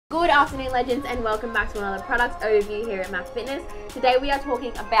Good afternoon, legends, and welcome back to another product overview here at MAK Fitness. Today we are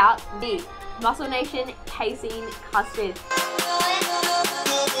talking about the Muscle Nation Casein Custard.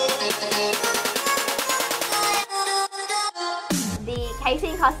 The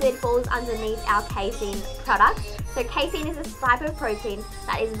Casein Custard falls underneath our casein products. So casein is a type of protein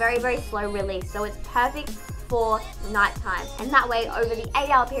that is very slow release, so it's perfect for nighttime, and that way over the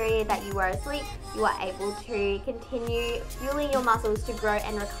 8-hour period that you were asleep, you are able to continue fueling your muscles to grow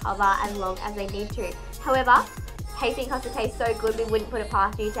and recover as long as they need to. However, casein custard tastes so good, we wouldn't put it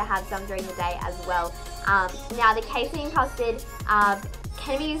past you to have some during the day as well. Now the casein custard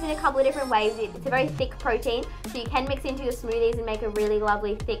can be used in a couple of different ways. It's a very thick protein, so you can mix into your smoothies and make a really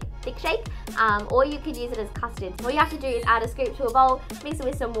lovely thick shake, or you could use it as custard. All you have to do is add a scoop to a bowl, mix it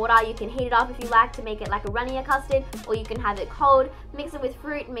with some water. You can heat it up if you like to make it like a runnier custard, or you can have it cold, mix it with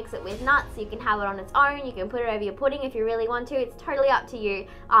fruit, mix it with nuts. You can have it on its own, you can put it over your pudding if you really want to. It's totally up to you,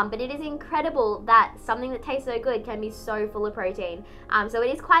 but it is incredible that something that tastes so good can be so full of protein. So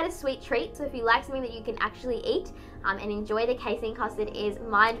it is quite a sweet treat, so if you like something that you can actually eat and enjoy, the casein custard is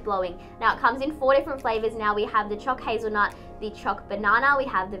mind-blowing. Now it comes in 4 different flavors. Now we have the choc hazelnut, the choc banana, we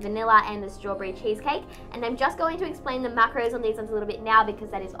have the vanilla, and the strawberry cheesecake. And I'm just going to explain the macros on these ones a little bit now,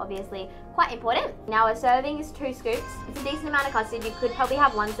 because that is obviously quite important. Now a serving is 2 scoops. It's a decent amount of custard. You could probably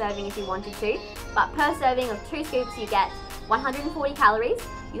have 1 serving if you wanted to, but per serving of 2 scoops you get 140 calories.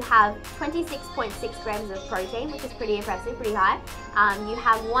 You have 26.6 grams of protein, which is pretty impressive, pretty high. You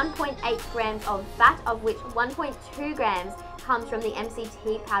have 1.8 grams of fat, of which 1.2 grams comes from the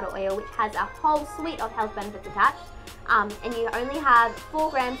MCT powder oil, which has a whole suite of health benefits attached. And you only have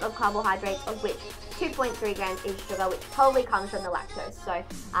 4 grams of carbohydrates, of which 2.3 grams is sugar, which probably comes from the lactose. So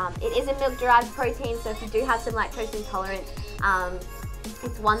it is a milk-derived protein, so if you do have some lactose intolerance,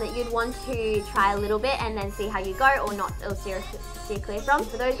 it's one that you'd want to try a little bit and then see how you go, or not, or steer clear from.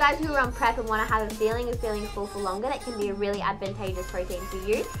 For those guys who are on prep and want to have a feeling of feeling full for longer, that can be a really advantageous protein for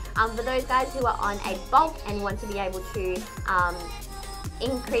you. For those guys who are on a bulk and want to be able to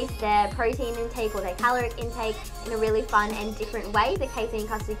increase their protein intake or their caloric intake in a really fun and different way, the casein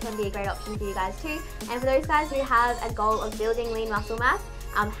custard can be a great option for you guys too. And for those guys who have a goal of building lean muscle mass,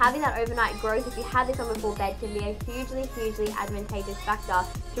 having that overnight growth, if you have this on before bed, can be a hugely advantageous factor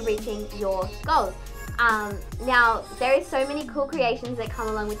to reaching your goals. Now, there is so many cool creations that come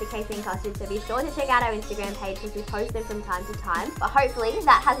along with the casein custard, so be sure to check out our Instagram page because we post them from time to time. But hopefully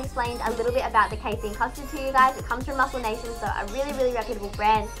that has explained a little bit about the casein custard to you guys. It comes from Muscle Nation, so a really reputable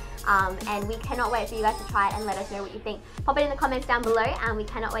brand, and we cannot wait for you guys to try it and let us know what you think. Pop it in the comments down below, and we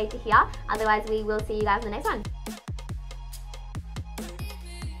cannot wait to hear. Otherwise, we will see you guys in the next one.